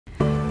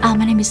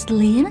My name is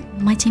Lynn.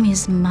 My team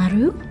is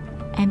Maru,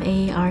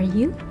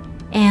 M-A-R-U,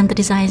 and the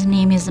design's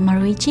name is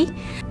Maruichi.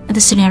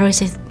 The scenario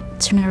is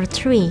scenario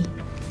 3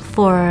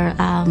 for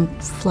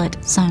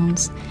flood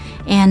zones,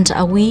 and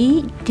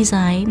we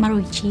design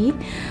Maruichi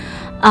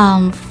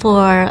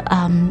for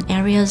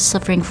areas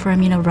suffering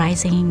from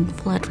rising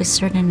flood with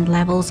certain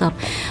levels of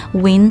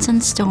winds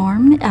and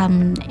storm,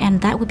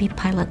 and that would be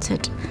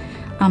piloted.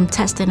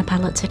 Tested and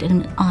piloted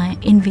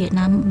in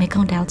Vietnam,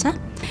 Mekong Delta.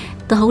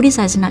 The whole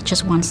design is not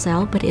just one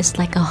cell, but it's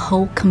like a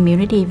whole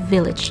community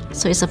village.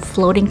 So it's a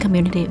floating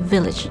community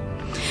village.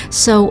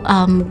 So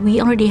we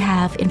already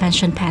have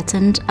invention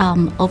patent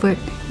over,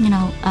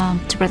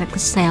 to protect the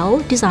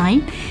cell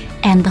design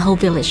and the whole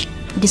village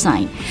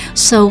design.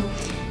 So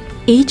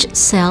each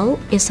cell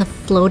is a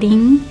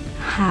floating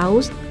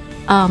house,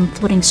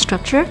 floating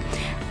structure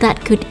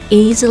that could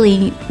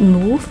easily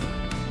move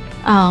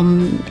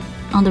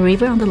on the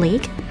river, on the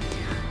lake,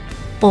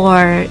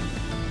 or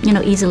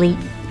easily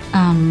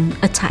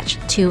attached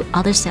to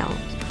other cells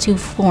to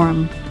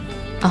form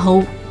a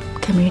whole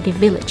community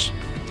village.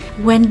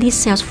 When these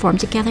cells form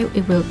together,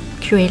 it will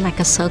create like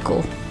a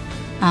circle.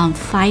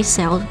 5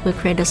 cells will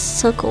create a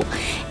circle,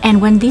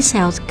 and when these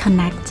cells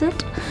connected,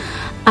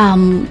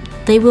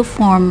 they will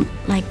form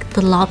like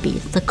the lobby,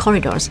 the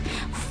corridors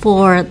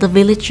for the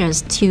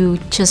villagers to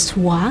just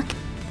walk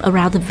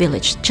around the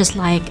village, just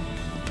like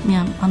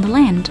on the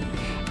land.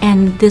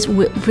 And this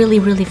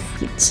really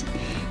fits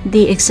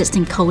the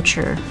existing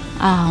culture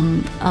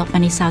of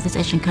many Southeast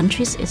Asian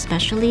countries,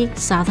 especially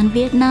southern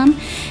Vietnam,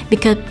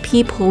 because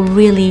people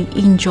really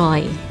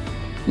enjoy,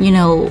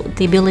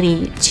 the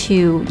ability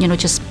to,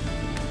 just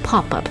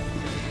pop up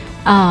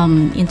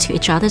into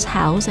each other's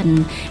house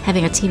and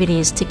having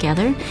activities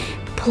together.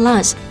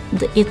 Plus,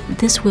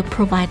 this will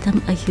provide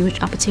them a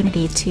huge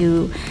opportunity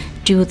to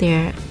do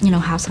their,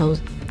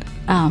 household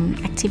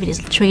activities,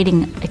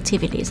 trading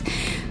activities.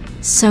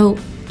 So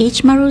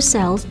each Maru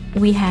cells,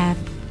 we have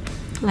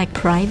like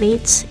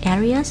private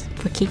areas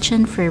for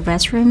kitchen, for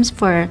restrooms,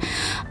 for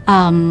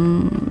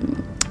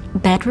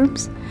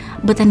bedrooms,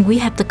 but then we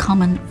have the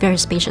common, very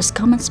spacious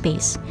common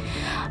space,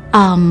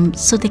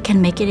 so they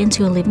can make it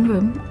into a living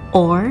room,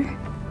 or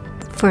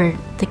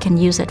they can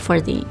use it for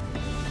the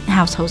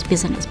household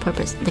business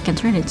purpose. They can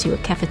turn it into a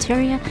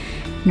cafeteria,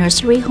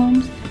 nursery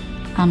homes,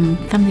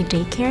 family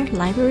daycare,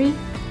 library,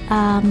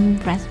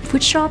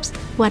 food shops,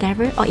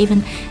 whatever, or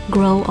even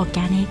grow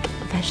organic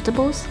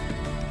vegetables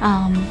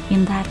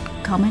in that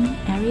common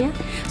area.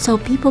 So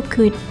people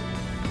could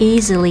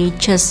easily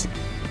just,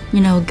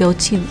 go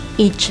to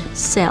each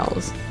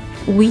cells.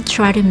 We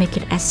try to make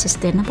it as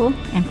sustainable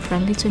and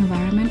friendly to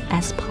environment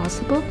as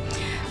possible.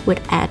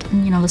 Would add,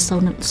 the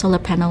solar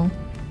panel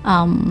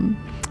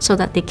so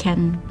that they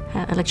can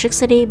have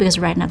electricity, because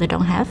right now they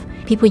don't have.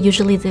 People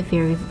usually, they're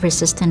very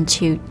resistant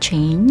to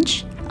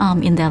change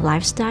in their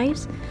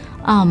lifestyles.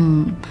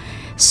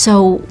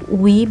 So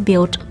we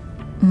built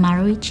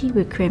Maruichi,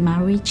 we create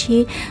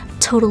Maruichi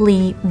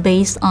totally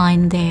based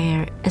on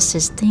their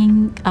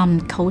existing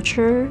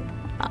culture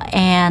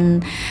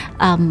and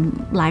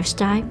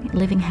lifestyle,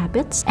 living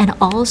habits. And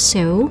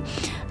also,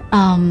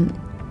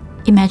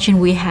 imagine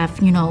we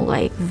have,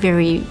 like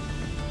very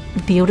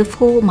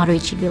beautiful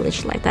Maruichi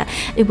village like that.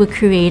 It would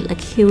create like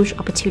huge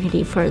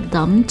opportunity for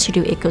them to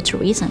do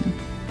ecotourism.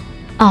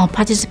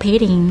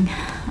 Participating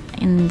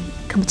in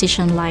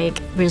competition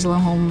like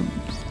Resilient Home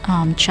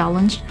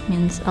Challenge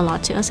means a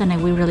lot to us,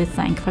 and we really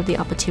thank for the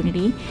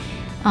opportunity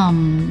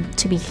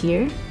to be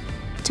here,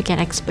 to get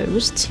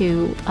exposed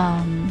to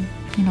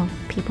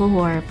people who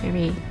are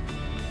very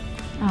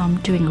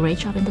doing a great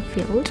job in the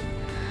field,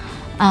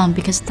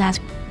 because that's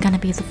gonna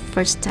be the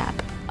first step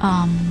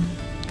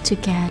to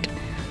get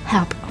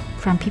help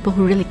from people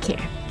who really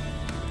care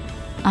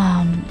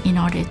in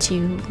order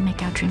to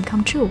make our dream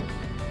come true.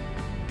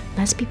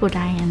 Less people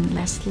die and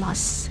less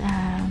loss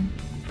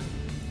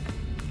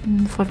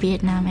for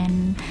Vietnam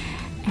and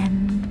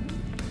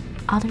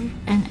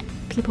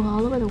people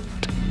all over the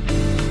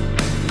world.